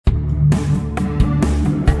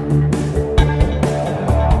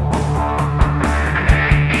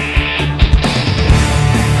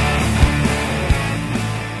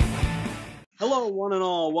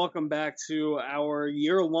welcome back to our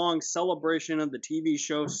year-long celebration of the TV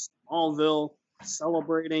show Smallville,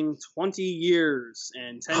 celebrating 20 years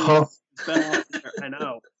and 10 years. Oh, It's been on there. I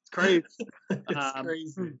know. It's crazy. it's Um,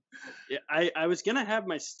 crazy. yeah, I was gonna have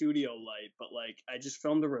my studio light, but I just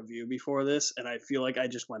filmed a review before this, and I feel like I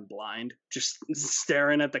just went blind, just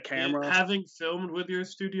staring at the camera. Having filmed with your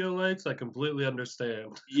studio lights, I completely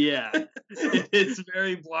understand. Yeah. It's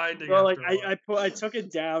very blinding Well, after a while. I took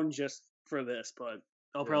it down just for this, but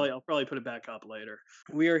Yeah. I'll probably put it back up later.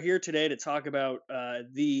 We are here today to talk about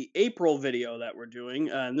the April video that we're doing,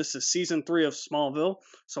 and this is season 3 of Smallville.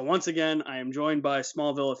 So once again, I am joined by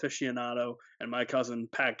Smallville aficionado and my cousin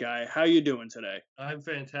Pat Guy. How you doing today? I'm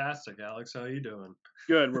fantastic, Alex. How you doing?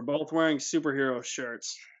 Good. We're both wearing superhero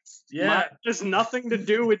shirts. Yeah, There's nothing to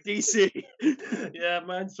do with DC. yeah,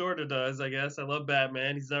 mine sort of does, I guess. I love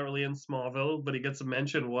Batman. He's not really in Smallville, but he gets a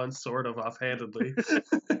mention once, sort of offhandedly.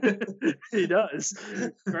 He does.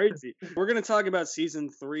 Crazy. We're going to talk about season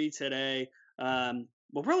 3 today.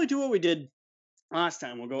 We'll probably do what we did last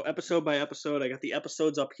time. We'll go episode by episode. I got the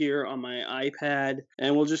episodes up here on my iPad,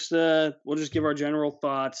 and we'll just give our general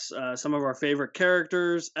thoughts, some of our favorite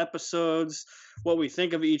characters, episodes, what we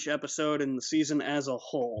think of each episode and the season as a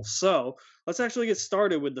whole. So let's actually get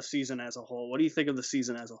started with the season as a whole. What do you think of the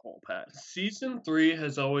season as a whole, Pat? Season 3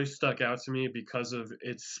 has always stuck out to me because of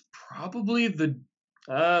it's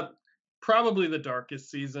uh probably the darkest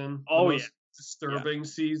season, the Oh yeah, most disturbing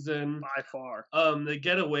season. by far. They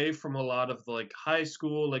get away from a lot of like high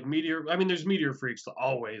school, like meteor. I mean, there's meteor freaks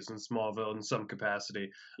always in Smallville in some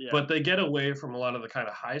capacity, Yeah. but they get away from a lot of the kind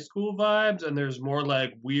of high school vibes, and there's more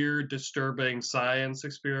like weird, disturbing science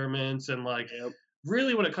experiments, and like Yep.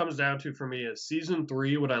 really what it comes down to for me is season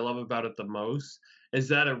 3. What I love about it the most is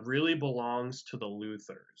that it really belongs to the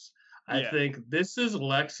Luthers. I Yeah. think this is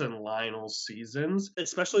Lex and Lionel's seasons.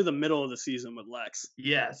 Especially the middle of the season with Lex.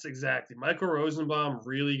 Yes, exactly. Michael Rosenbaum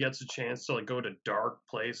really gets a chance to like go to dark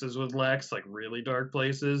places with Lex, like really dark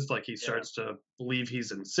places. Like he starts to believe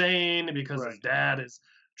he's insane because his Right. dad is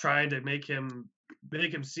trying to make him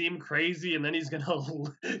seem crazy, and then he's gonna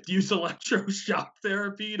use electroshock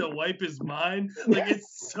therapy to wipe his mind. Like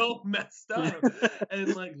it's so messed up.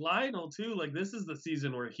 And like Lionel too, like this is the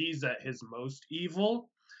season where he's at his most evil,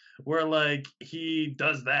 where like he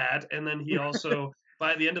does that, and then he also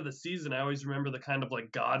by the end of the season, I always remember the kind of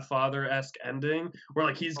like Godfather-esque ending where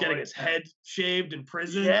like he's getting his head shaved in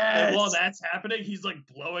prison, and while Yes. that's happening, he's like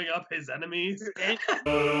blowing up his enemies.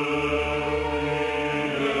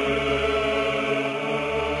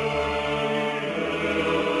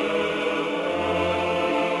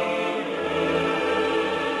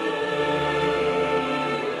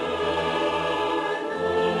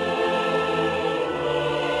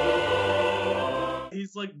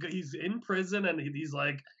 He's in prison, and he's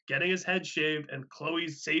like getting his head shaved, and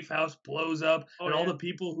Chloe's safe house blows up, and all the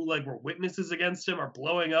people who like were witnesses against him are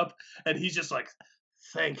blowing up, and he's just like,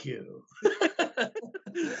 thank you.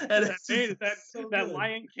 And that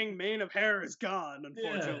Lion King mane of hair is gone,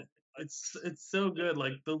 unfortunately. Yeah, it's so good.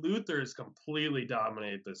 Like the Luthers completely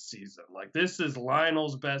dominate this season. Like this is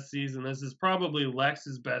Lionel's best season. This is probably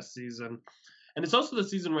Lex's best season. And it's also the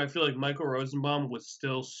season where I feel like Michael Rosenbaum was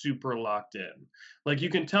still super locked in. Like you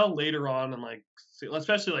can tell later on, and like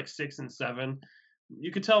especially like 6 and 7,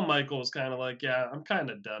 you could tell Michael was kind of like, yeah, I'm kind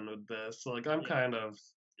of done with this. Like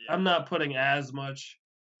I'm not putting as much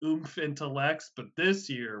oomph into Lex. But this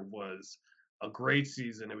year was a great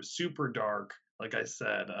season. It was super dark, like I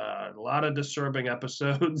said, a lot of disturbing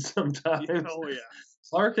episodes sometimes. Oh yeah.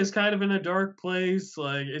 Clark is kind of in a dark place.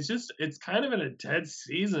 Like it's kind of an intense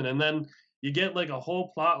season, and then you get like a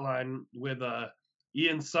whole plot line with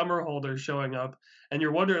Ian Somerhalder showing up, and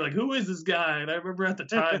you're wondering like, who is this guy? And I remember at the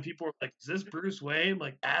time people were like, is this Bruce Wayne,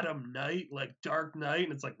 like Adam Knight, like Dark Knight?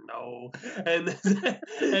 And it's like, no. And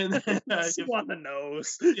then on the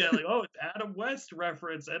nose. Yeah, like, oh, it's Adam West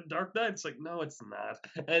reference and Dark Knight. It's like, no, it's not.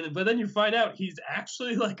 But then you find out he's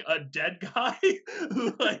actually like a dead guy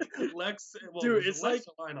who like Lex. Well, Dude, it's Lex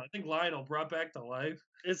or Lionel. I think Lionel brought back to life.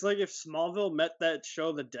 It's like if Smallville met that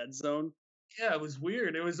show, The Dead Zone. Yeah, it was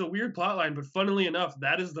weird. It was a weird plotline, but funnily enough,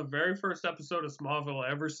 that is the very first episode of Smallville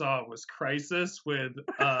I ever saw was Crisis with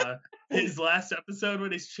his last episode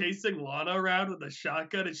when he's chasing Lana around with a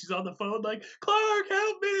shotgun and she's on the phone like, Clark,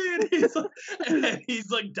 help me! And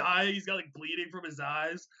he's like dying. He's got like bleeding from his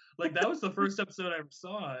eyes. Like that was the first episode I ever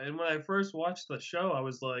saw. And when I first watched the show, I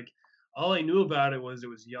was like, all I knew about it was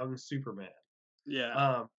young Superman.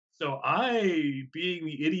 Yeah. So I, being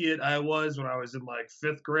the idiot I was when I was in like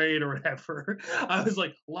 5th grade or whatever, I was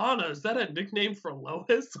like, Lana, is that a nickname for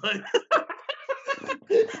Lois? Like,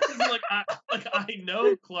 I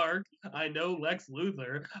know Clark, I know Lex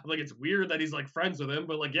Luthor. I'm like, it's weird that he's like friends with him,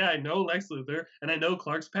 but like, yeah, I know Lex Luthor and I know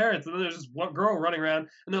Clark's parents. And then there's this one girl running around,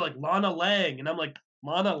 and they're like Lana Lang, and I'm like,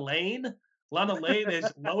 Lana Lane? Lana Lane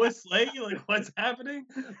is Lois Lane? Like, what's happening?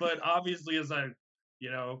 But obviously, as I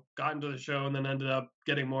got into the show and then ended up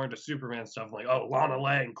getting more into Superman stuff, I'm like, oh, Lana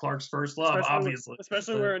Lang, Clark's first love, obviously.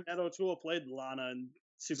 Especially But where Annette O'Toole played Lana and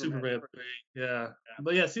Superman 3, yeah. Yeah.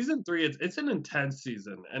 But yeah, season 3, it's an intense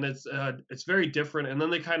season, and it's very different. And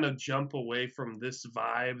then they kind of jump away from this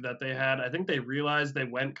vibe that they had. I think they realized they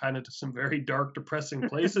went kind of to some very dark, depressing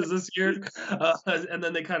places this year, and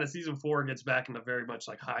then they kind of season 4 gets back into very much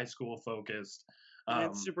like high school focused.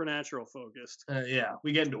 And supernatural focused. Yeah,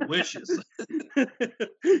 we get into wishes.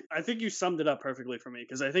 I think you summed it up perfectly for me,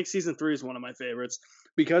 because I think season 3 is one of my favorites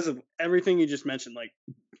because of everything you just mentioned. Like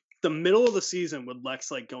the middle of the season with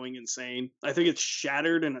Lex like going insane. I think it's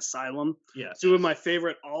Shattered and Asylum. Yeah, 2 of my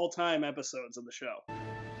favorite all-time episodes of the show.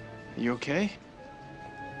 You okay?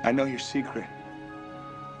 I know your secret.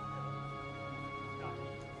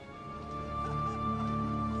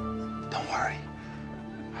 Don't worry.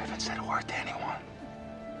 I haven't said a word to anyone.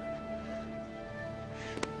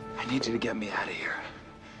 I need you to get me out of here.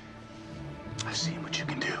 I've seen what you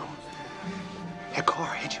can do. Your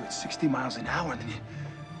car hit you at 60 miles an hour, and then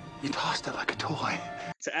you tossed it like a toy.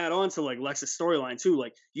 To add on to like Lex's storyline too,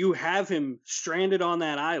 like you have him stranded on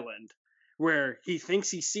that island where he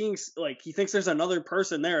thinks he's seeing, like he thinks there's another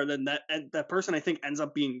person there, then that person I think ends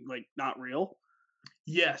up being like not real.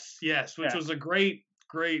 Yes, which was a great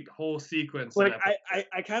whole sequence. Like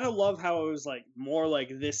I kind of love how it was like more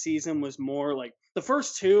like this season was more like the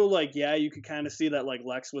first 2, like yeah, you could kind of see that like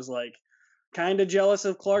Lex was like kind of jealous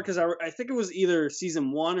of Clark, because I think it was either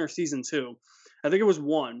season 1 or season 2. I think it was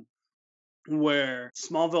 1 where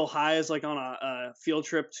Smallville High is like on a field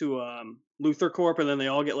trip to Luthor Corp, and then they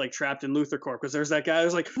all get like trapped in Luthor Corp because there's that guy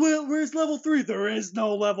who's like, well, where's level 3? There is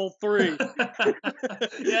no level 3.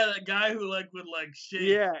 Yeah, that guy who like would like shake.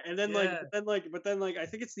 Yeah, and then but then I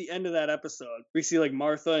think it's the end of that episode. We see like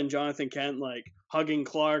Martha and Jonathan Kent like hugging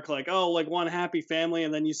Clark, like, oh, like one happy family,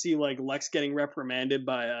 and then you see like Lex getting reprimanded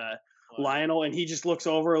by Lionel, and he just looks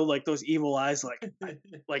over like those evil eyes, like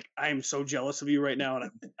I am so jealous of you right now,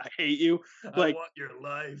 and I hate you. Like, I want your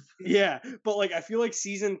life. Yeah, but like I feel like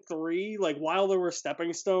season 3, like while there were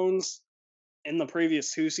stepping stones in the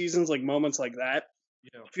previous 2 seasons, like moments like that,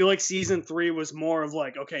 I feel like season 3 was more of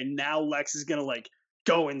like, okay, now Lex is gonna like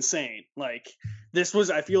go insane. Like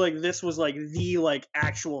I feel like this was like the like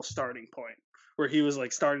actual starting point where he was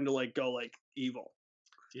like starting to like go like evil.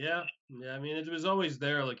 Yeah. I mean, it was always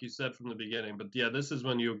there, like you said from the beginning. But yeah, this is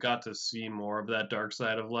when you got to see more of that dark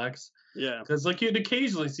side of Lex. Yeah. Because like you'd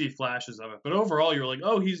occasionally see flashes of it, but overall you're like,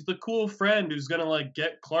 oh, he's the cool friend who's gonna like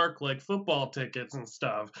get Clark like football tickets and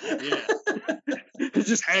stuff. Yeah.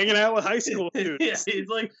 Just hanging out with high school students. Yeah, he's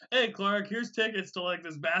like, hey Clark, here's tickets to like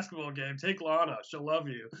this basketball game. Take Lana, she'll love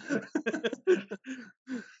you.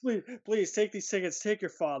 Please take these tickets. Take your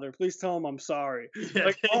father. Please tell him I'm sorry. Yeah,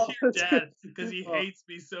 like, take your dad because he hates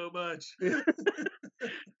me so much.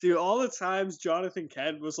 Dude, all the times Jonathan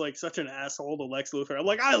Kent was like such an asshole to Lex Luthor, I'm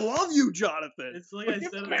like, I love you, Jonathan. It's like give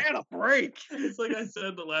the man a break. It's like I said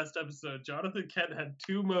in the last episode. Jonathan Kent had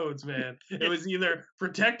 2 modes, man. It was either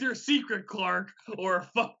protect your secret, Clark, or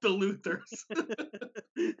fuck the Luthors.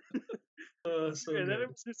 And then it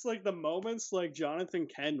was just like the moments like Jonathan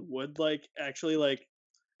Kent would like actually like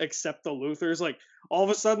accept the Luthors, like all of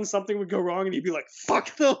a sudden something would go wrong and he'd be like,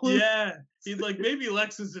 fuck the Luthors. Yeah, he'd like, maybe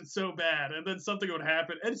Lex isn't so bad, and then something would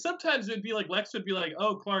happen, and sometimes it'd be like Lex would be like,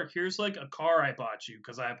 oh Clark, here's like a car I bought you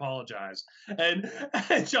because I apologize, and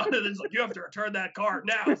Jonathan's like, you have to return that car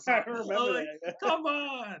now. So, I remember like, that. Come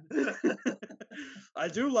on. I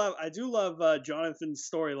do love Jonathan's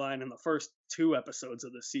storyline in the first 2 episodes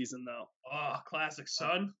of this season though. Oh, classic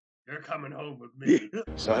son, you're coming home with me.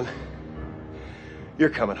 Son, you're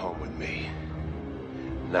coming home with me.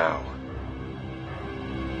 Now.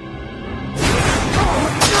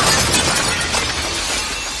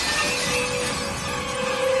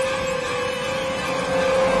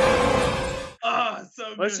 Oh,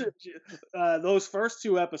 so good. Those first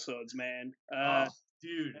 2 episodes, man.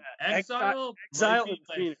 Dude, Exile might be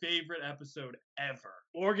my favorite episode ever.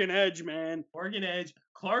 Morgan Edge, man. Morgan Edge,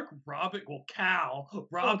 Clark robbing, Cal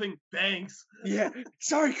robbing banks. Yeah,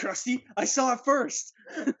 sorry, Krusty, I saw it first.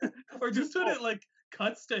 Or just when it like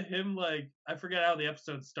cuts to him, like I forget how the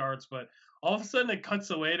episode starts, but all of a sudden it cuts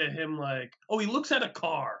away to him like, oh, he looks at a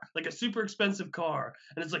car, like a super expensive car,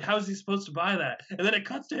 and it's like, how is he supposed to buy that? And then it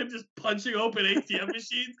cuts to him just punching open ATM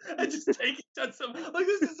machines and just taking some, like,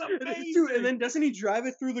 this is amazing. Dude, and then doesn't he drive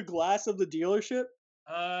it through the glass of the dealership?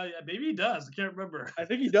 Maybe he does. I can't remember. I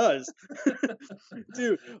think he does.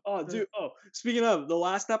 Dude. Oh, speaking of the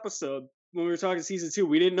last episode, when we were talking season 2,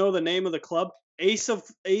 we didn't know the name of the club. It's what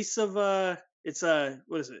is it? Is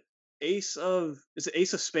it Ace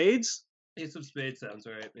of Spades? Ace of Spades sounds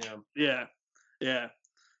right. Yeah. Yeah.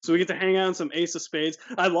 So we get to hang out in some Ace of Spades.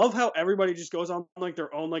 I love how everybody just goes on like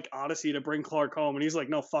their own like odyssey to bring Clark home, and he's like,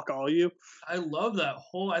 "No, fuck all you." I love that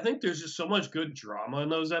whole. I think there's just so much good drama in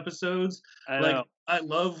those episodes. I know. I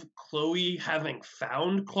love Chloe having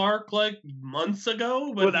found Clark like months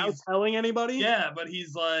ago, but Without telling anybody. Yeah, but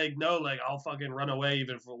he's like, no, like I'll fucking run away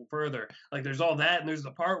even further. Like there's all that, and there's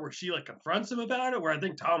the part where she like confronts him about it, where I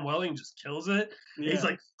think Tom Welling just kills it. Yeah. He's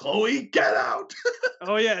like, Chloe, get out.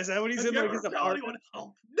 Oh yeah, is that what he's in like his apartment?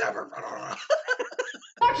 I'll never.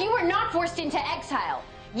 Clark, you were not forced into exile.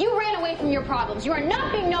 You ran away from your problems. You are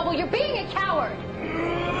not being noble. You're being a coward.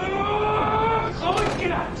 Chloe,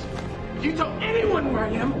 get out! If you tell anyone where I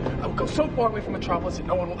am, I will go so far away from Metropolis that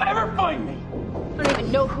no one will ever find me. I don't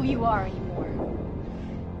even know who you are anymore.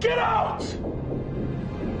 Get out!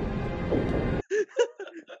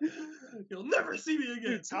 You'll never see me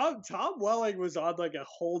again. Dude, Tom Welling was on like a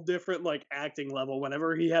whole different like acting level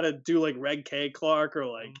whenever he had to do like Red K Clark or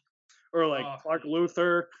Clark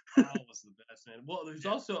Luthor. That was the best, man. Well, there's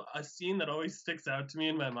also a scene that always sticks out to me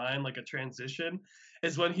in my mind, like a transition,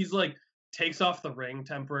 is when he's like takes off the ring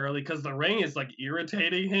temporarily because the ring is like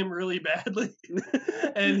irritating him really badly,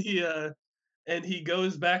 and he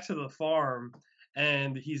goes back to the farm.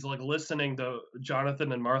 And he's like listening to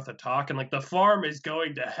Jonathan and Martha talk, and like the farm is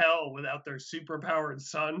going to hell without their superpowered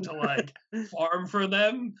son to like farm for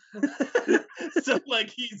them. So like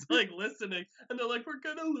he's like listening, and they're like, "We're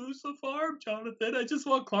gonna lose the farm, Jonathan. I just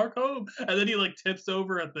want Clark home." And then he like tips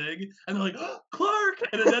over a thing, and they're like, "Oh, Clark!"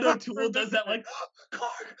 And then O'Toole does that like, oh,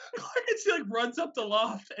 "Clark, Clark!" And she like runs up the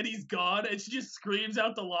loft, and he's gone, and she just screams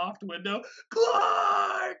out the loft window,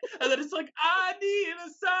 "Clark!" And then it's like, "I need a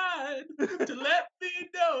sign to let me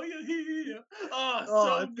know you're here." Oh,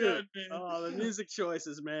 so good, man. Oh, the music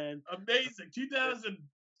choices, man. Amazing.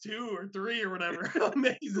 2002 or 3 or whatever.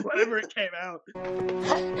 Amazing. Whenever it came out.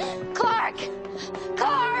 Clark!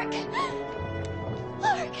 Clark!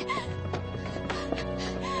 Clark!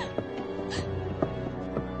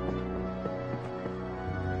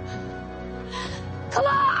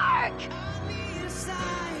 Clark!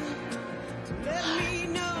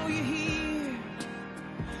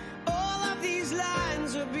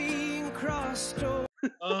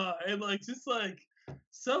 And like just like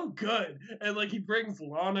so good, and like he brings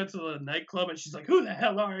Lana to the nightclub, and she's like, "Who the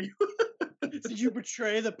hell are you?" Did you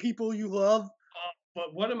betray the people you love?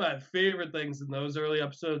 But one of my favorite things in those early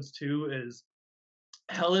episodes too is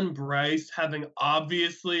Helen Bryce having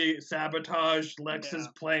obviously sabotaged Lex's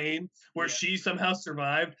plane, where she somehow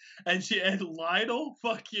survived, and Lionel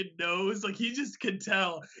fucking knows, like he just can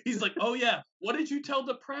tell. He's like, "Oh yeah, what did you tell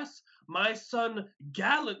the press? My son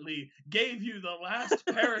gallantly gave you the last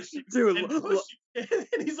parachute." Dude, and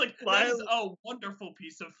he's like, "That is a wonderful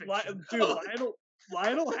piece of fiction." Dude,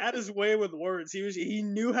 Lionel had his way with words. He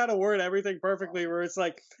knew how to word everything perfectly. Where it's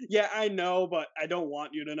like, yeah, I know, but I don't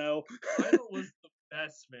want you to know. Lionel was the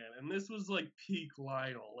best, man, and this was like peak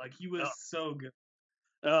Lionel. Like he was so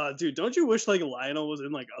good. Dude, don't you wish like Lionel was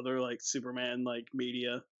in like other like Superman like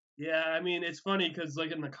media? Yeah, I mean, it's funny because,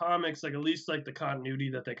 like, in the comics, like, at least, like, the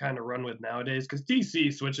continuity that they kind of run with nowadays, because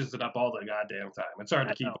DC switches it up all the goddamn time. It's hard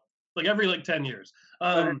to keep up. Like, every, like, 10 years.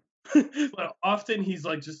 But often he's,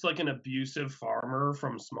 like, just, like, an abusive farmer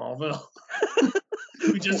from Smallville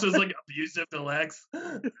who just was, like, abusive to Lex.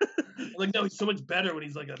 Like, no, he's so much better when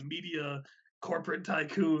he's, like, a media corporate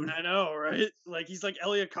tycoon. I know, right? Like he's like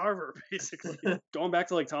Elliot Carver, basically. Going back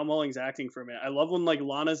to like Tom Welling's acting for a minute, I love when like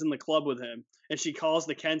Lana's in the club with him and she calls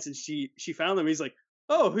the Kents and she found them. He's like,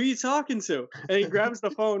 "Oh, who are you talking to?" And he grabs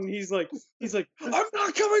the phone and he's like, "I'm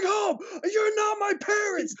not coming home. You're not my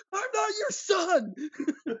parents. I'm not your son."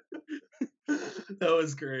 That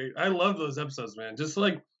was great. I love those episodes, man. Just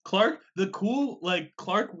like Clark, the cool, like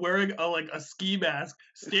Clark wearing a ski mask,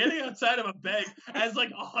 standing outside of a bank as like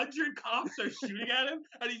 100 cops are shooting at him,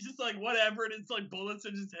 and he's just like whatever, and it's like bullets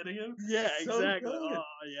are just hitting him. Yeah, So exactly. good. Oh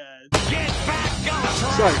yeah. Get back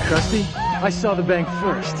on Sorry, Krusty. I saw the bank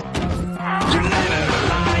first.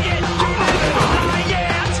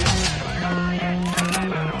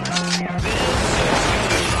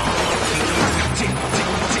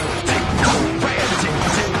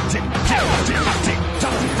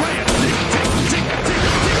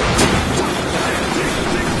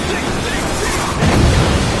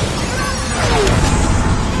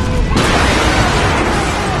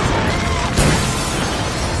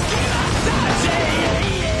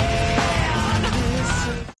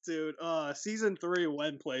 season 3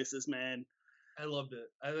 went places, man. I loved it.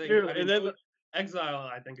 I think. Dude, I mean, and then Exile,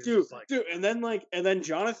 I think, is dude, just like. dude, and then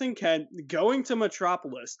Jonathan Kent going to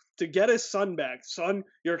Metropolis to get his son back. Son,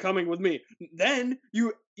 you're coming with me. Then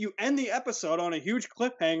you end the episode on a huge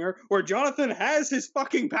cliffhanger where Jonathan has his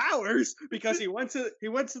fucking powers because he went to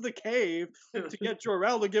the cave to get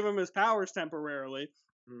Jor-El to give him his powers temporarily,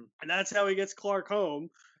 and that's how he gets Clark home.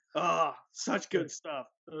 Ah, such good stuff.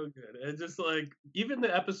 So good. And just like even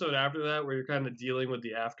the episode after that where you're kind of dealing with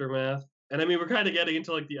the aftermath. And I mean we're kind of getting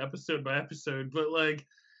into like the episode by episode, but like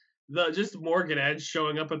the just Morgan Edge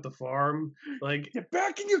showing up at the farm, like Get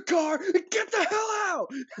back in your car and get the hell out.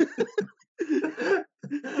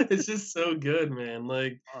 it's just so good, man.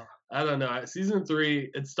 Like I don't know. Season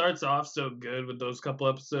 3, it starts off so good with those couple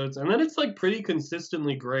episodes, and then it's like pretty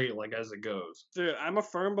consistently great, like as it goes. Dude, I'm a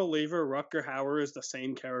firm believer Rutger Hauer is the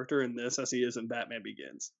same character in this as he is in Batman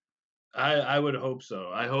Begins. I would hope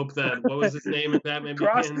so. I hope that what was his name in Batman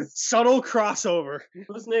Begins? Subtle crossover.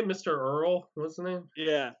 What was his name? Mr. Earl? What's the name?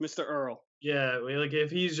 Yeah, Mr. Earl. Yeah, like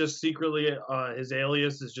if he's just secretly his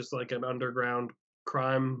alias is just like an underground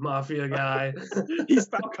crime mafia guy. He's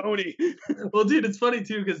Falcone. Well, dude, it's funny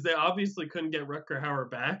too because they obviously couldn't get Rutger Hauer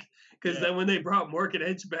back because then when they brought Morgan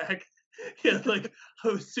Edge back, he had like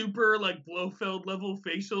a super like Blofeld level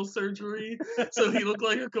facial surgery, so he looked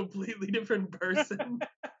like a completely different person.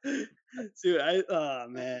 Dude,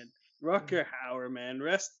 man, Rutger Hauer, man,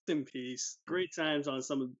 rest in peace. Great times on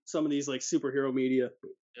some of these like superhero media.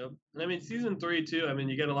 Yep. I mean, season 3 too. I mean,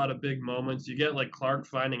 you get a lot of big moments. You get like Clark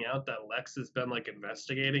finding out that Lex has been like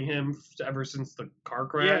investigating him ever since the car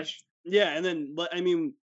crash. Yeah, and then I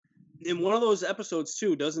mean, in one of those episodes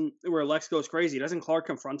too, where Lex goes crazy, doesn't Clark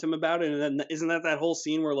confront him about it? And then isn't that whole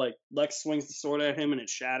scene where like Lex swings the sword at him and it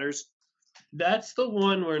shatters? That's the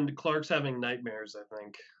one where Clark's having nightmares, I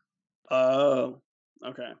think. Oh,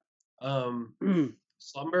 okay.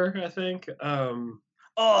 Slumber, I think.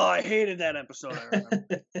 Oh, I hated that episode. I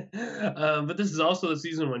remember. But this is also the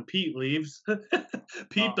season when Pete leaves.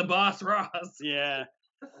 Pete the Boss Ross. Yeah.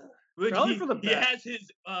 Which Probably for the he best. has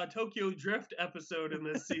his Tokyo Drift episode in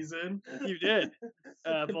this season. You did.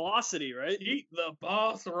 Velocity, right? Pete the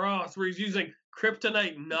Boss Ross, where he's using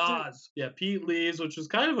kryptonite Nas. Yeah, Pete leaves, which was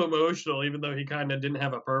kind of emotional, even though he kind of didn't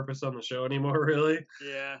have a purpose on the show anymore, really.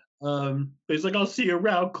 Yeah. But he's like, I'll see you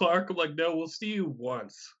around, Clark. I'm like, no, we'll see you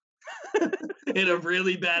once. In a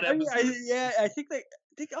really bad episode. I think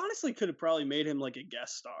they honestly could have probably made him like a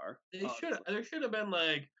guest star. There should have been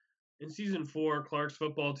like in season 4, Clark's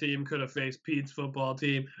football team could have faced Pete's football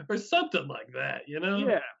team or something like that, you know?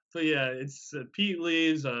 Yeah. But yeah, it's Pete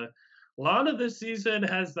leaves. Lana this season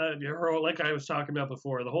has that her, like I was talking about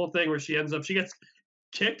before, the whole thing where she gets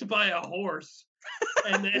kicked by a horse.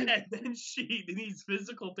 and then she needs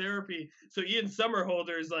physical therapy. So Ian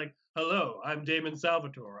Somerhalder is like, hello, I'm Damon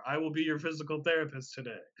Salvatore. I will be your physical therapist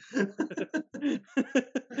today.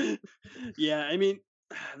 Yeah, I mean,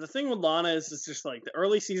 the thing with Lana is it's just like the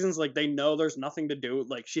early seasons, like they know there's nothing to do.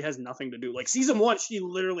 Like she has nothing to do. Like season 1, she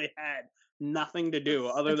literally had nothing to do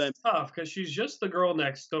other than tough because she's just the girl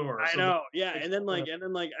next door. I know, yeah, and then I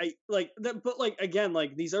like that, but like again,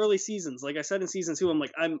 like these early seasons, like I said in season 2, I'm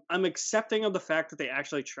like I'm accepting of the fact that they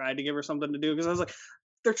actually tried to give her something to do because I was like,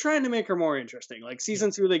 they're trying to make her more interesting. Like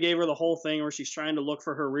season 2, they gave her the whole thing where she's trying to look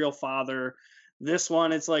for her real father. This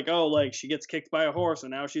one, it's like, oh, like she gets kicked by a horse and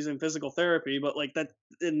now she's in physical therapy, but like that,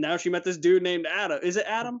 and now she met this dude named Adam. Is it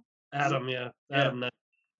Adam? Adam, yeah, Adam.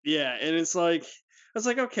 Yeah, and it's like. I was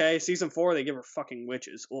like, okay, season 4, they give her fucking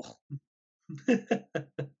witches. Ugh.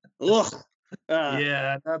 Ugh.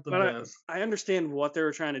 Yeah, not the best. I understand what they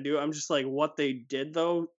were trying to do. I'm just like, what they did,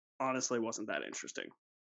 though, honestly wasn't that interesting.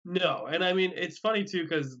 No, and I mean, it's funny, too,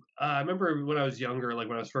 because I remember when I was younger, like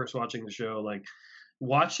when I was first watching the show, like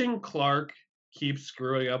watching Clark keep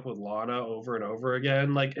screwing up with Lana over and over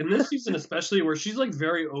again. Like in this season, especially where she's like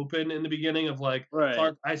very open in the beginning of like, right.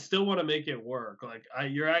 Clark, I still want to make it work. Like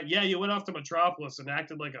you went off to Metropolis and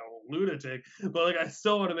acted like a lunatic, but like I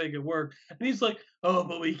still want to make it work. And he's like, oh,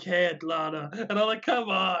 but we can't, Lana. And I'm like, come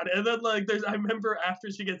on. And then like I remember after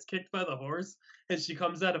she gets kicked by the horse and she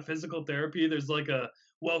comes out of physical therapy, there's like a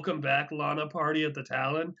welcome back Lana party at the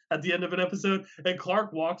Talon at the end of an episode, and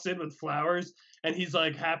Clark walks in with flowers and he's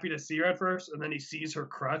like happy to see her at first, and then he sees her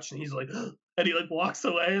crutch and he's like and he like walks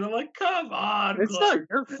away, and I'm like, come on, it's Clark. not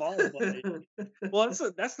your fault, buddy. Well,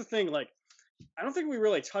 that's the thing, like I don't think we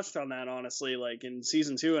really touched on that, honestly, like in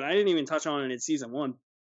season 2, and I didn't even touch on it in season 1.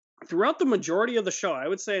 Throughout the majority of the show, I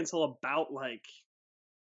would say until about like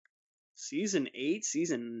season 8,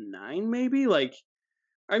 season 9 maybe, like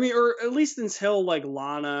I mean, or at least until like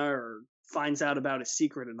Lana or finds out about his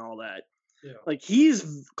secret and all that. Yeah. Like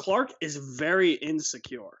Clark is very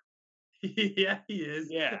insecure. Yeah, he is.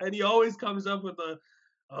 Yeah. And he always comes up with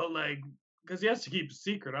because he has to keep a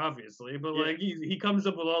secret, obviously, but Yeah. like he comes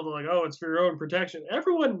up with all the like, oh, it's for your own protection.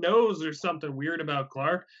 Everyone knows there's something weird about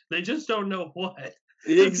Clark. They just don't know what.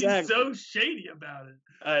 'Cause Exactly. He's so shady about it.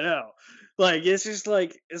 I know. Like it's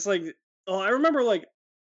like oh, I remember like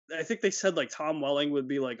I think they said like Tom Welling would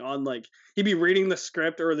be like on like he'd be reading the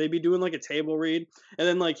script or they'd be doing like a table read and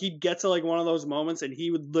then like he'd get to like one of those moments and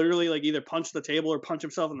he would literally like either punch the table or punch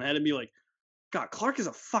himself in the head and be like, God, Clark is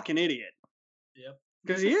a fucking idiot. Yep.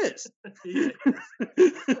 Because he is. He is.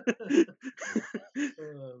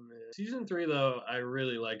 Oh man. Season 3 though, I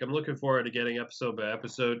really like. I'm looking forward to getting episode by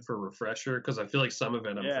episode for refresher because I feel like some of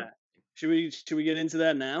it I'm Yeah. Should we get into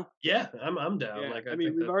that now? Yeah, I'm down. Yeah. Like I I mean,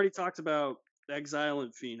 think we've that already talked about Exile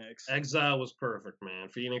and Phoenix. Exile was perfect, man.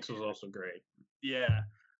 Phoenix was also great. Yeah.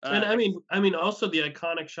 And I mean, also the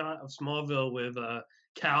iconic shot of Smallville with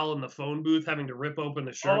Cal in the phone booth having to rip open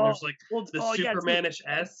the shirt. And there's like the yeah, dude, Supermanish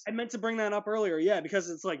S. I meant to bring that up earlier. Yeah, because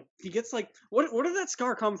it's like he gets like what did that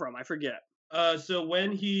scar come from? I forget. So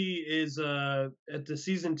when he is at the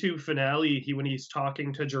season 2 finale, when he's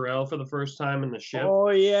talking to Jor-El for the first time in the ship, Oh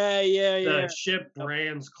yeah. the ship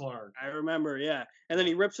brands Clark. I remember, yeah. And then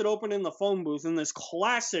he rips it open in the phone booth in this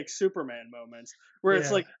classic Superman moment where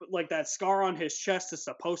it's Yeah. like that scar on his chest is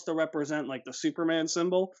supposed to represent like the Superman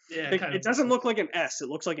symbol. Yeah, It doesn't look like an S, it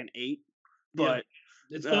looks like an 8. But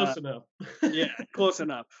it's close enough. yeah, close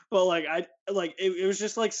enough. But like it was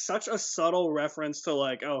just like such a subtle reference to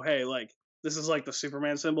like, oh hey, like this is like the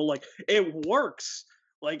Superman symbol. Like it works.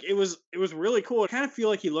 Like it was really cool. I kind of feel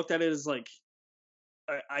like he looked at it as like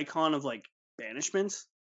an icon of like banishment,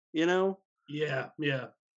 you know? Yeah,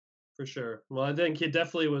 for sure. Well, I think it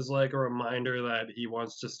definitely was like a reminder that he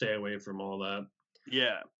wants to stay away from all that.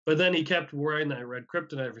 Yeah. But then he kept wearing that red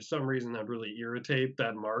kryptonite for some reason that really irritate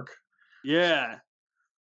that mark. Yeah.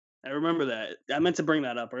 I remember that. I meant to bring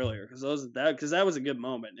that up earlier because that was a good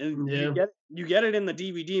moment, and you get it in the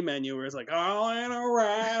DVD menu where it's like all in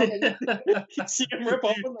around. You see him rip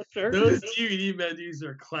open the shirt. Those DVD menus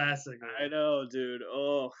are classic. Man. I know, dude.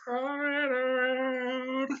 Oh, all in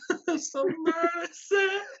around. Somebody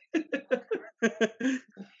said.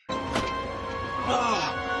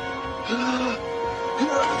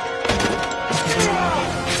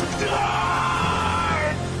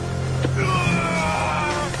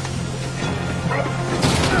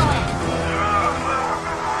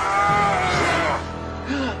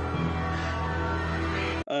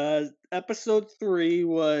 Episode 3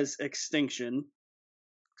 was Extinction.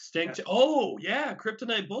 Oh yeah,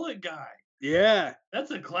 Kryptonite Bullet guy. Yeah,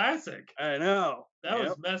 that's a classic. I know. That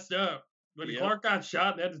was messed up. When Clark got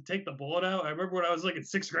shot and they had to take the bullet out, I remember when I was like in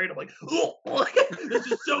 6th grade, I'm like, oh, this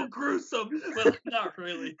is so gruesome. But like, not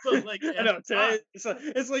really. But like, I know today it's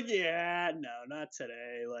like, yeah, no, not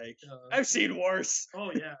today. Like I've seen worse.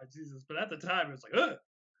 Oh yeah, Jesus. But at the time, it was like, ugh.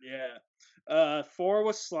 Yeah. 4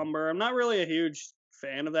 was Slumber. I'm not really a huge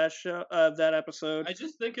fan of that show, that episode. I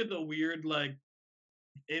just think of the weird like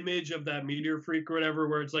image of that meteor freak or whatever,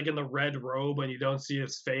 where it's like in the red robe and you don't see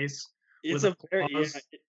his face. It's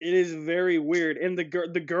it is very weird. And the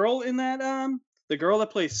girl in that the girl that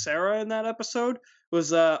plays Sarah in that episode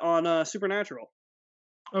was on Supernatural.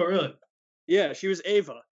 Oh really? Yeah, she was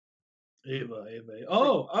Ava. Ava.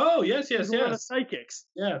 Oh, yes. One of the psychics.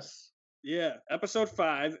 Yes. Yeah. Episode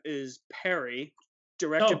 5 is Perry,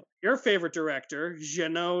 directed by your favorite director,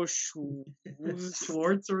 Jano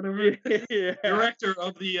Schwartz or whatever. Yeah. Director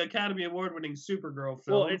of the Academy Award-winning Supergirl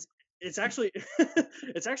film. Well, it's actually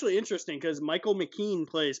it's actually interesting because Michael McKean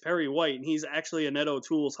plays Perry White, and he's actually Annette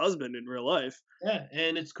O'Toole's husband in real life. Yeah,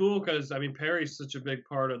 and it's cool because I mean Perry's such a big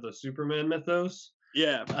part of the Superman mythos.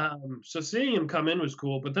 Yeah. So seeing him come in was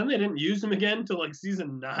cool, but then they didn't use him again until like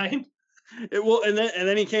season 9. And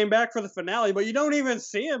then he came back for the finale, but you don't even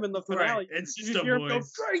see him in the finale. Right. It's just you a hear him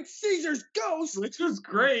voice. go, "Great Caesar's ghost," which was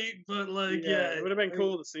great, but like it would have been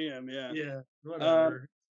cool to see him. Yeah. Yeah. Whatever.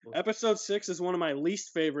 Episode 6 is one of my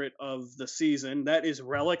least favorite of the season. That is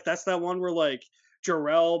Relic. That's that one where like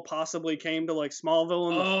Jor-El possibly came to like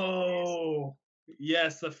Smallville.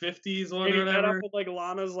 Yes, the 50s one and or whatever. Up with like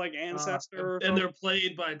Lana's like ancestor, and they're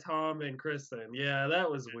played by Tom and Kristen. Yeah, that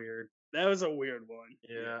was weird. That was a weird one.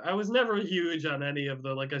 Yeah, I was never huge on any of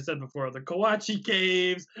the, like I said before, the Kawachi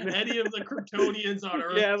Caves, any of the Kryptonians on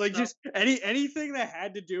Earth. Yeah, like just anything that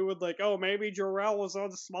had to do with like, oh, maybe Jor-El was on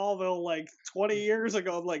Smallville like 20 years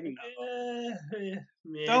ago. I'm like, no. Yeah.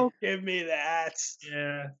 Don't give me that.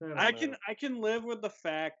 Yeah, I can live with the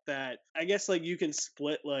fact that I guess like you can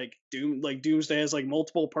split like Doomsday has like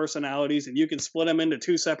multiple personalities and you can split them into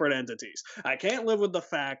two separate entities. I can't live with the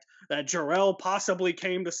fact that Jor-El possibly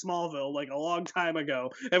came to Smallville like a long time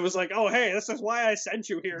ago and was like, "Oh hey, this is why I sent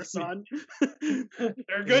you here, son.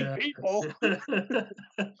 They're good people."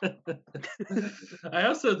 I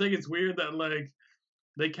also think it's weird that like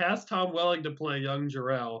they cast Tom Welling to play young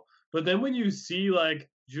Jor-El, but then when you see like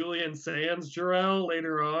Julian Sands Jor-El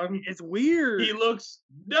later on, It's weird. he looks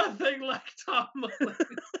nothing like Tom Welling.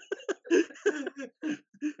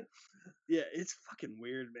 Yeah, it's fucking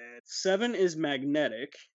weird, man. 7 is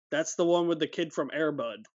Magnetic. That's the one with the kid from Air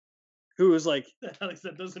Bud, who was like, Alex,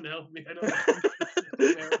 that doesn't help me. I don't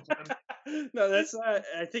know. no, that's not.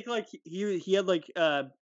 I think like he had like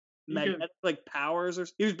magnetic like powers, or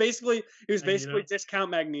he was basically Magneto?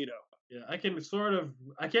 Discount Magneto. Yeah, I can sort of.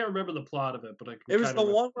 I can't remember the plot of it, but I can. It was kind the of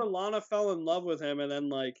one where Lana fell in love with him, and then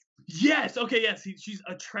like Yes. Okay. Yes. She's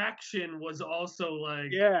attraction was also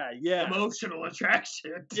like yeah, emotional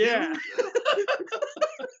attraction. Too. yeah.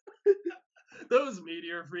 Those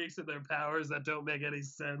meteor freaks and their powers that don't make any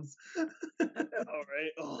sense. All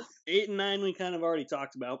right. Oh. 8 and 9 we kind of already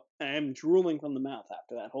talked about. I am drooling from the mouth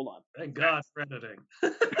after that. Hold on. Thank God for editing.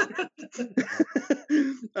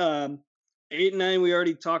 8 and 9 we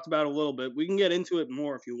already talked about a little bit. We can get into it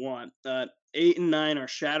more if you want. 8 and 9 are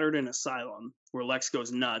Shattered in Asylum, where Lex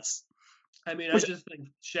goes nuts. I mean, I just think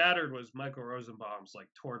Shattered was Michael Rosenbaum's like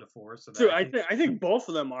tour de force. Dude, I think both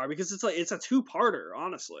of them are, because it's a two-parter,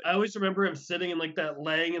 honestly. I always remember him sitting in like that,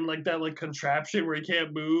 laying in like that like contraption where he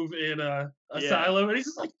can't move in a asylum, and he's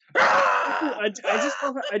just like, ah!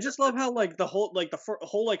 I just love how like the whole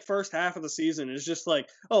like first half of the season is just like,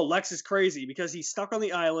 oh, Lex is crazy because he's stuck on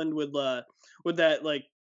the island with that like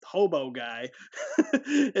hobo guy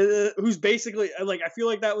who's basically like, I feel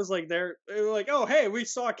like that was like they were like, oh hey, we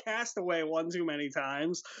saw Castaway one too many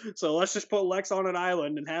times, so let's just put Lex on an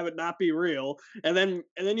island and have it not be real. And then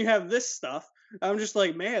you have this stuff. I'm just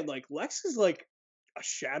like, man, like Lex is like a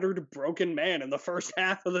shattered, broken man in the first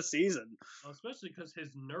half of the season. Well, especially because his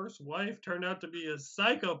nurse wife turned out to be a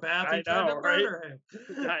psychopath I and tried know, to murder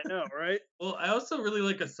him. I know, right? Well, I also really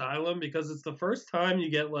like Asylum because it's the first time you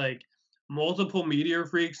get like multiple meteor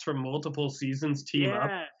freaks from multiple seasons team up,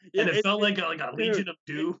 and it felt like a Legion of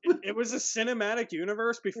Doom. It was a cinematic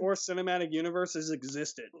universe before cinematic universes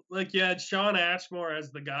existed. Like you had Sean Ashmore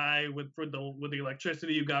as the guy with the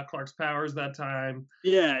electricity. You got Clark's powers that time.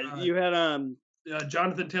 Yeah, you had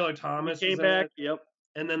Jonathan Taylor Thomas came back. Yep,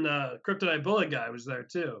 and then the Kryptonite Bullet guy was there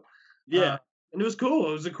too. Yeah. And it was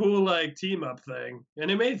cool. It was a cool like team up thing, and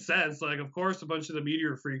it made sense. Like, of course, a bunch of the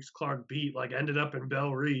meteor freaks Clark beat like ended up in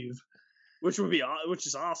Belle Reve, which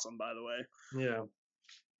is awesome, by the way. Yeah,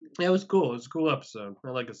 it was cool. It was a cool episode.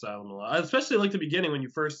 I like Asylum a lot. I especially like the beginning when you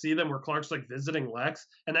first see them, where Clark's like visiting Lex,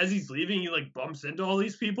 and as he's leaving, he like bumps into all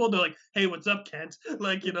these people. They're like, "Hey, what's up, Kent?"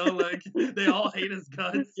 Like, you know, like they all hate his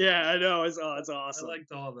guts. Yeah, I know. It's awesome. I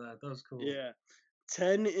liked all that. That was cool. Yeah.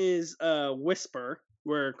 10 is Whisper,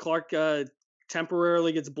 where Clark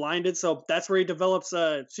temporarily gets blinded, so that's where he develops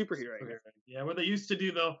super hearing. Yeah, where they used to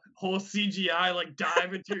do the whole CGI like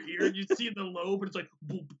dive into your ear, and you see the lobe, and it's like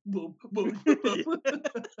boop boop boop boop.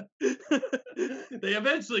 They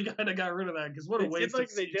eventually kind of got rid of that because what a waste.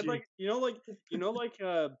 They did like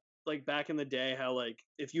like back in the day, how like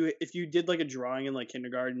if you did like a drawing in like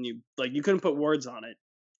kindergarten, you couldn't put words on it,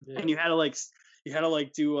 and you had to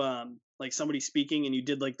like do like somebody speaking, and you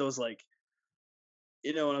did like those like,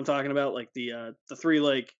 you know what I'm talking about, like the 3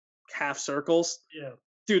 like half circles. Yeah,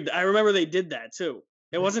 dude, I remember they did that too.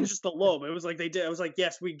 It wasn't just the lobe. It was like they did. I was like,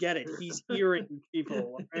 yes, we get it. He's hearing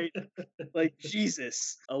people, right? Like,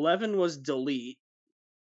 Jesus. 11 was Delete.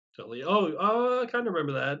 Delete. Oh, I kind of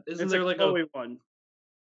remember that. Isn't there like a one?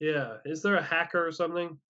 Yeah. Is there a hacker or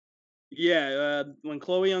something? Yeah, when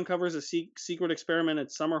Chloe uncovers a secret experiment at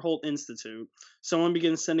Summerholt Institute, someone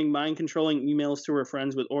begins sending mind-controlling emails to her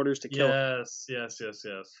friends with orders to kill her. Yes.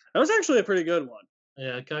 That was actually a pretty good one.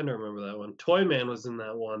 Yeah, I kind of remember that one. Toyman was in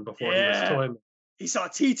that one before he was Toyman. He saw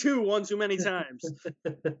T2 one too many times.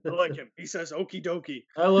 I like him. He says okie dokie.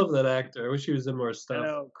 I love that actor. I wish he was in more stuff. I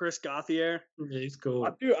know, Chris Gauthier. Yeah, he's cool.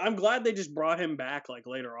 Dude, I'm glad they just brought him back like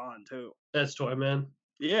later on too. That's Toyman?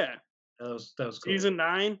 Yeah. That was cool. Season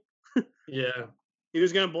 9. Yeah. He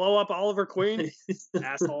was going to blow up Oliver Queen.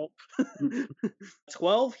 Asshole.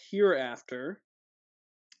 12 Hereafter.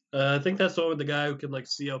 I think that's the one with the guy who can like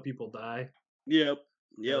see how people die. Yep.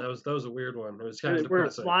 Yeah, that was a weird one. It was kind of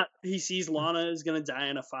depressing. He sees Lana is going to die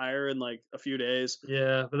in a fire in like a few days.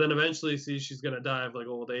 Yeah, but then eventually sees she's going to die of like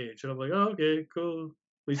old age. And I'm like, oh, okay, cool.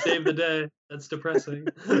 We saved the day. That's depressing.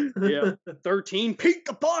 Yeah. 13, Pete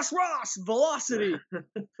the Boss Ross, Velocity.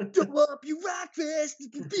 Double up your rock fist.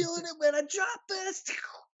 If you're feeling it when I drop this.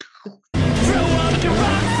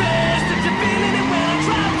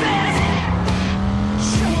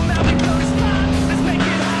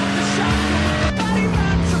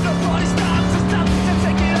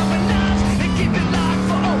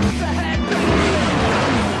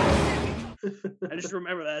 I just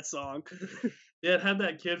remember that song. Yeah, it had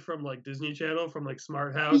that kid from like Disney Channel from like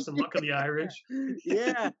Smart House and Luck of the Irish.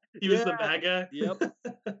 Yeah. He was the bad guy. Yep.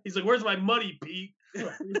 He's like, "Where's my money, Pete?"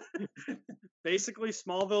 Basically,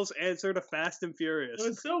 Smallville's answer to Fast and Furious. It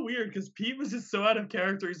was so weird because Pete was just so out of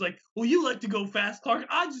character. He's like, "Well, you like to go fast, Clark.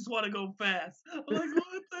 I just want to go fast." I'm like,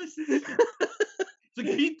 "What the?" It's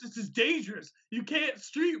like, "Pete, this is dangerous. You can't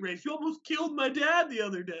street race. You almost killed my dad the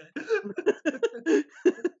other day."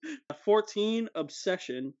 14,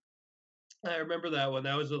 Obsession. I remember that one.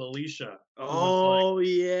 That was with Alicia. Oh,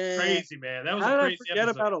 yeah. Crazy, man. That was How a did I crazy forget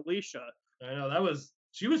episode. about Alicia? I know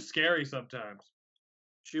she was scary sometimes.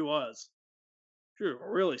 She was. She was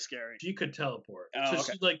really scary. She could teleport. Oh, So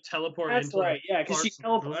okay. she'd like teleport That's into right. Yeah, because she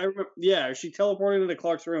teleported. She teleported into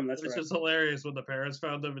Clark's room. That's Which right. was hilarious when the parents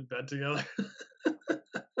found them in bed together.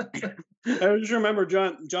 I just remember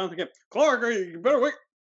Jonathan kept, Clark, you better wait.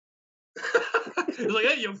 He's like,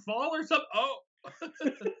 "Hey, you fall or something?" Oh.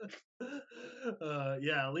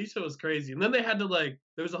 Yeah, Alicia was crazy. And then they had to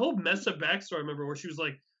there was a whole mess of backstory, I remember, where she was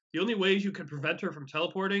like, the only way you could prevent her from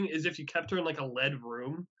teleporting is if you kept her in like a lead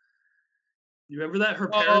room. You remember that? Her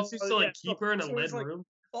parents used to keep her in a lead room.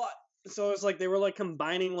 So it's like they were like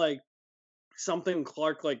combining like something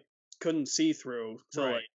Clark like couldn't see through. So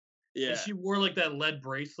Right. yeah. And she wore like that lead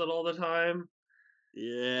bracelet all the time.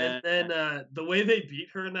 Yeah. And then the way they beat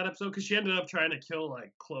her in that episode, because she ended up trying to kill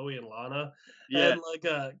like Chloe and Lana. Yeah.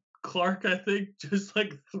 And Clark, I think, just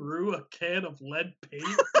like threw a can of lead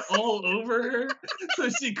paint all over her so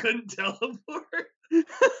she couldn't teleport.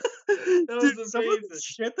 That was Dude, some of amazing. the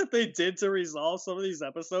shit that they did to resolve some of these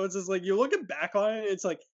episodes is like you looking back on it,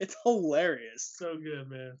 it's hilarious. So good,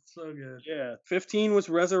 man. So good. Yeah. 15 was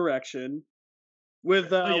Resurrection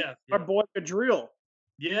with our boy Gadriel.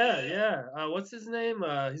 Yeah. What's his name?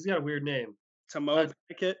 He's got a weird name. Timo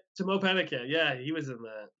Pennicott. Timo Pennicott. Yeah, he was in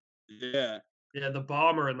that. Yeah. Yeah, the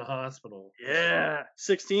bomber in the hospital. Yeah.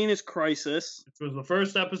 16 is Crisis. Which was the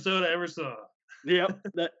first episode I ever saw. Yep.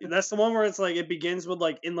 That's the one where it's like it begins with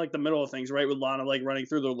like in like the middle of things, right? With Lana like running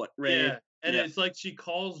through the rain. Yeah. And it's like she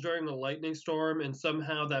calls during the lightning storm, and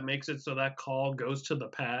somehow that makes it so that call goes to the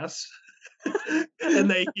past. And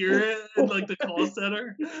they hear it in like the call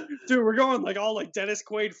center. Dude, we're going like all like Dennis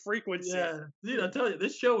Quaid frequency. Yeah. Dude, I tell you,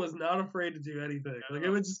 this show was not afraid to do anything. Like it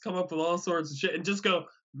would just come up with all sorts of shit and just go,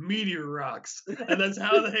 "Meteor rocks." And that's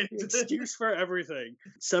how they excuse for everything.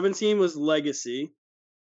 17 was Legacy.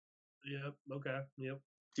 Yep. Okay. Yep.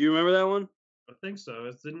 Do you remember that one? I think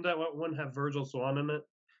so. Didn't that one have Virgil Swan in it?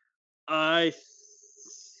 I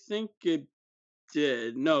think it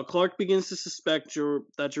did. No, Clark begins to suspect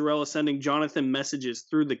that Jor-El is sending Jonathan messages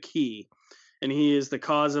through the key, and he is the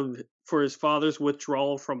cause for his father's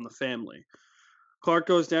withdrawal from the family. Clark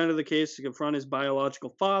goes down to the case to confront his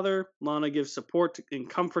biological father. Lana gives support and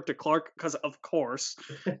comfort to Clark, because of course,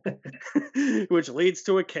 which leads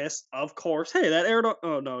to a kiss, of course. Hey, that aired on...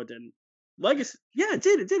 Oh, no, it didn't. Legacy... Yeah, it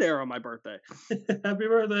did. It did air on my birthday. Happy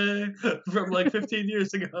birthday from like 15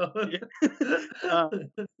 years ago.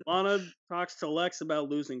 Lana talks to Lex about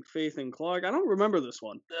losing faith in Clark. I don't remember this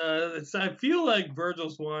one. I feel like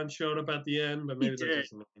Virgil Swan showed up at the end, but maybe that's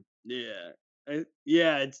just me. Yeah.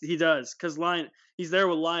 He does, because he's there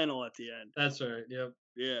with Lionel at the end. That's right. Yep.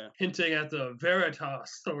 Yeah. Hinting at the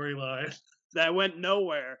Veritas storyline. That went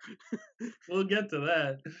nowhere. We'll get to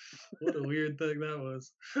that. What a weird thing that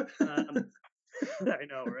was. I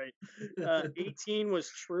know, right? 18 was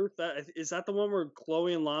Truth. Is that the one where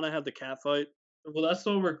Chloe and Lana had the cat fight? Well, that's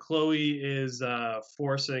the one where Chloe is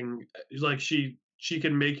forcing, like she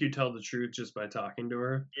can make you tell the truth just by talking to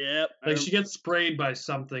her. Yep. Like she gets sprayed by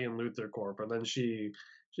something in Luthor Corp, and then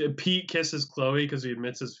Pete kisses Chloe because he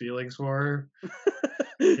admits his feelings for her.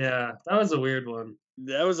 Yeah, that was a weird one.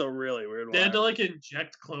 That was a really weird one. They had to like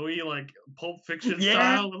inject Chloe like Pulp Fiction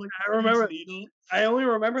style. With, like, I remember. Needle. I only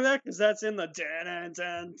remember that because that's in the dun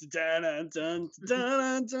dun dun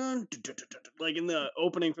dun dun dun like in the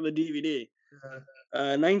opening for the DVD.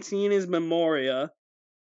 19 is Memoria.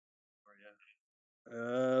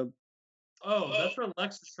 That's where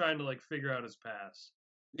Lex is trying to like figure out his past.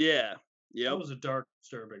 Yeah. That was a dark,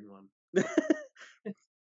 disturbing one.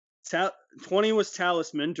 20 was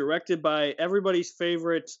Talisman, directed by everybody's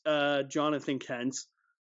favorite Jonathan Kent.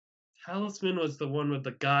 Talisman was the one with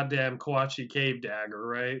the goddamn Kawachi Cave dagger,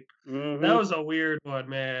 right? Mhm. That was a weird one,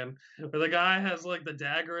 man. Where the guy has like the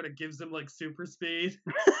dagger and it gives him like super speed.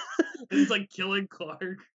 He's like killing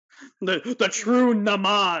Clark. The true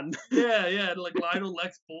Naman. Yeah, and like Lionel and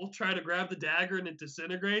Lex both try to grab the dagger and it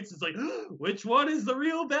disintegrates. It's like, which one is the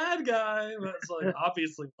real bad guy? That's like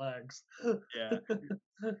obviously Lex. Yeah.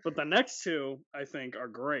 But the next two, I think, are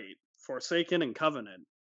great. Forsaken and Covenant.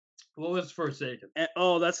 What was Forsaken?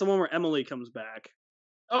 Oh, that's the one where Emily comes back.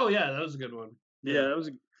 Oh yeah, that was a good one. Yeah,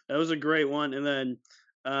 that was a great one. And then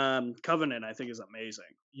Covenant, I think, is amazing.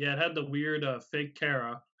 Yeah, it had the weird fake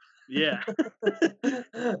Kara. Yeah.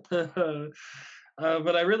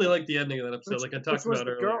 But I really like the ending of that episode, like I talked about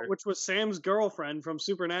earlier. Which was Sam's girlfriend from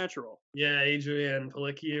Supernatural. Yeah, Adrienne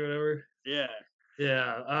Palicki or whatever. Yeah.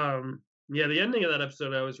 Yeah. Yeah, the ending of that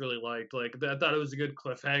episode I always really liked. Like I thought it was a good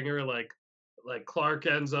cliffhanger. Like Clark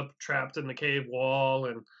ends up trapped in the cave wall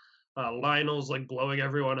and Lionel's like blowing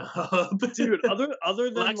everyone up. Dude, other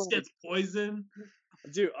than Lex gets poisoned.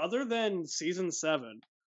 Dude, other than season 7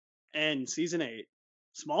 and season 8,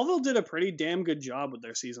 Smallville did a pretty damn good job with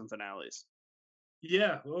their season finales.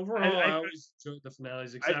 Yeah, overall, I always enjoyed the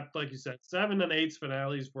finales, except like you said, 7 and 8's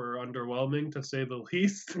finales were underwhelming to say the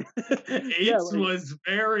least. 8's was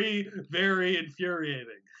very, very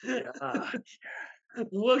infuriating. Yeah.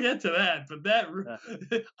 We'll get to that, but that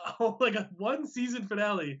like a one season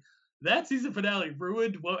finale. That season finale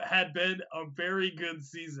ruined what had been a very good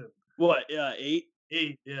season. What? 8?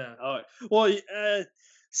 8, yeah. Oh, well,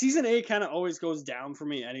 season 8 kind of always goes down for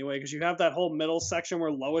me anyway, because you have that whole middle section where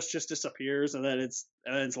Lois just disappears, and then it's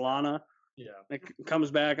Lana. Yeah, it comes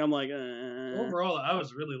back. I'm like, overall, I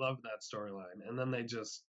was really loving that storyline, and then they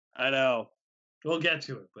just. I know. We'll get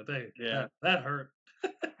to it, but that hurt.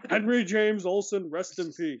 Henry James Olsen, rest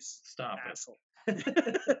in peace. Stop asshole.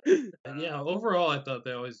 Yeah, overall, I thought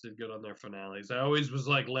they always did good on their finales. I always was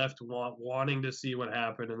like left wanting to see what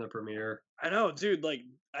happened in the premiere. I know, dude. Like,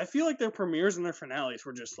 I feel like their premieres and their finales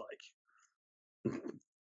were just like,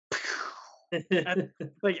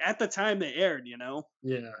 at the time they aired, you know.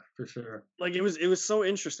 Yeah, for sure. Like it was so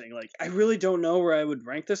interesting. Like I really don't know where I would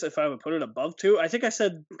rank this if I would put it above 2. I think I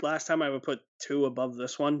said last time I would put 2 above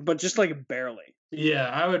this one, but just like barely. Yeah,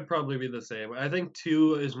 I would probably be the same. I think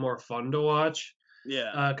 2 is more fun to watch.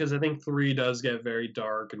 Yeah. Because I think 3 does get very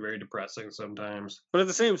dark and very depressing sometimes. But at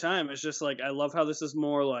the same time, it's just like I love how this is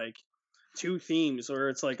more like 2 themes where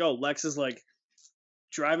it's like, oh, Lex is like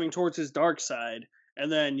driving towards his dark side,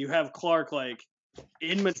 and then you have Clark like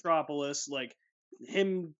in Metropolis, like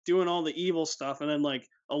him doing all the evil stuff, and then like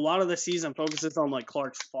a lot of the season focuses on like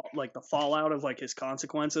Clark's like the fallout of like his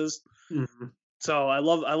consequences. Mm-hmm. So I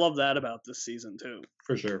love that about this season too.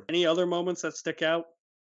 For sure. Any other moments that stick out?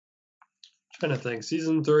 Trying to think.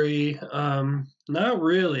 Season 3, not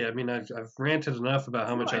really. I mean, I've ranted enough about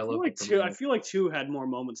how much I love like 2. I feel like 2 had more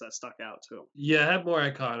moments that stuck out too. Yeah, it had more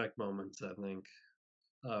iconic moments, I think.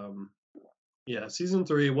 Yeah, season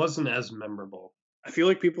 3 wasn't as memorable. I feel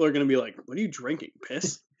like people are gonna be like, "What are you drinking?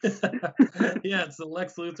 Piss?" Yeah, it's the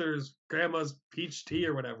Lex Luthor's grandma's peach tea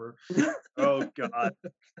or whatever. Oh God.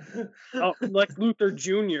 Oh, Lex Luthor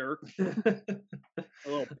Jr.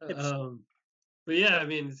 But yeah, I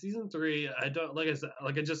mean, season 3, I don't like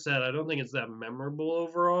I just said, I don't think it's that memorable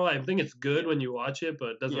overall. I think it's good when you watch it, but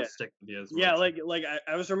it doesn't stick with you as much. Yeah, like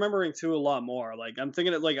I was remembering 2 a lot more. Like I'm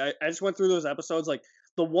thinking it like I just went through those episodes. Like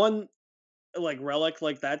the one like Relic,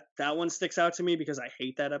 like that one sticks out to me because I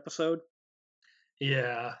hate that episode.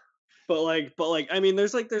 Yeah. But I mean,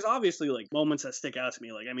 there's obviously like moments that stick out to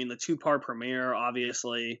me. Like I mean, the 2-part premiere,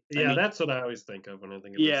 obviously. Yeah, I mean, that's what I always think of when I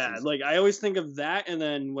think of. Yeah, like I always think of that, and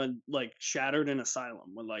then when like Shattered in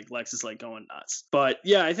Asylum, when like Lex is like going nuts. But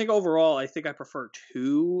yeah, I think overall, I think I prefer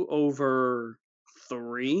 2 over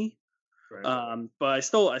 3. Right. But I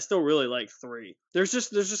still really like 3. There's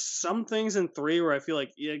just some things in 3 where I feel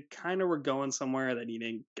like you kind of were going somewhere that you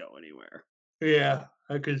didn't go anywhere. Yeah,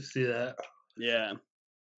 I could see that. Yeah.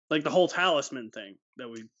 Like the whole talisman thing that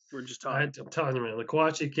we were just talking I'm telling you, man, the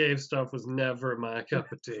Kawachi Cave stuff was never my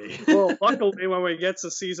cup of tea. Well, luckily, when we get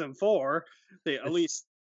to season 4, they at least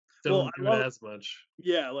don't do it as much.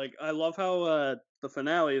 Yeah, like I love how the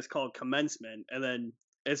finale is called Commencement, and then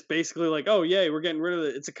it's basically like, oh yay, we're getting rid of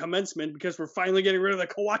it. It's a commencement because we're finally getting rid of the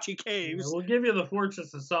Kawachi Caves. Yeah, we'll give you the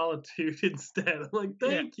Fortress of Solitude instead. I'm like,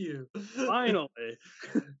 thank you. Finally.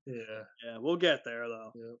 Yeah, we'll get there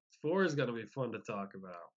though. Yeah. 4 is gonna be fun to talk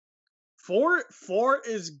about. 4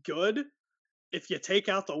 is good if you take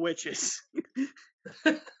out the witches.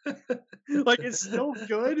 Like, it's still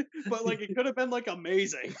good, but like it could have been like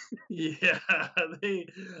amazing. Yeah, they.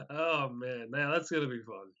 Oh man, now that's gonna be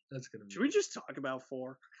fun. That's gonna be. Should we just talk about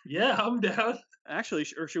 4? Yeah, I'm down. Actually,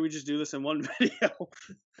 or should we just do this in one video?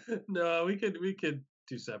 No, we could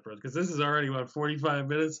do separate because this is already what 45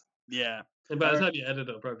 minutes, Yeah. and by the Alright. time you edit,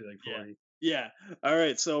 it'll probably be like Yeah. 40. Yeah. All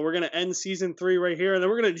right. So we're gonna end season 3 right here, and then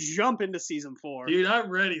we're gonna jump into season 4. Dude, I'm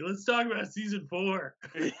ready. Let's talk about season 4.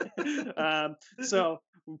 So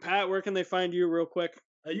Pat, where can they find you, real quick?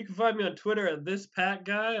 You can find me on Twitter at this Pat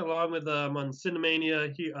guy, along with on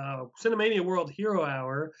Cinemania World Hero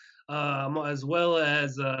Hour, as well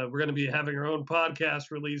as we're going to be having our own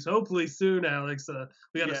podcast release hopefully soon, Alex.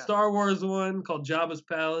 We got a Yeah. Star Wars one called Jabba's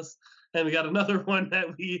Palace, and we got another one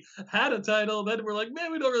that we had a title, then we're like,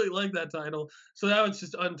 man, we don't really like that title, so now it's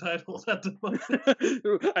just untitled at the moment.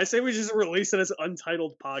 I say we just release it as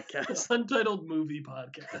untitled podcast. Untitled movie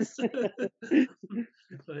podcast.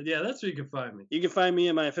 But yeah, that's where you can find me. You can find me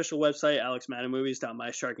at my official website,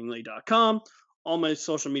 alexmadamovies.mystrikingly.com. All my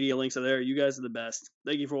social media links are there. You guys are the best.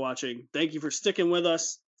 Thank you for watching. Thank you for sticking with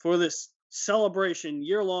us for this celebration,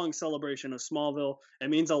 year-long celebration of Smallville. It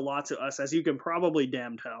means a lot to us, as you can probably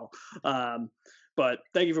damn tell. But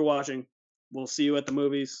thank you for watching. We'll see you at the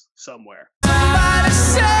movies somewhere.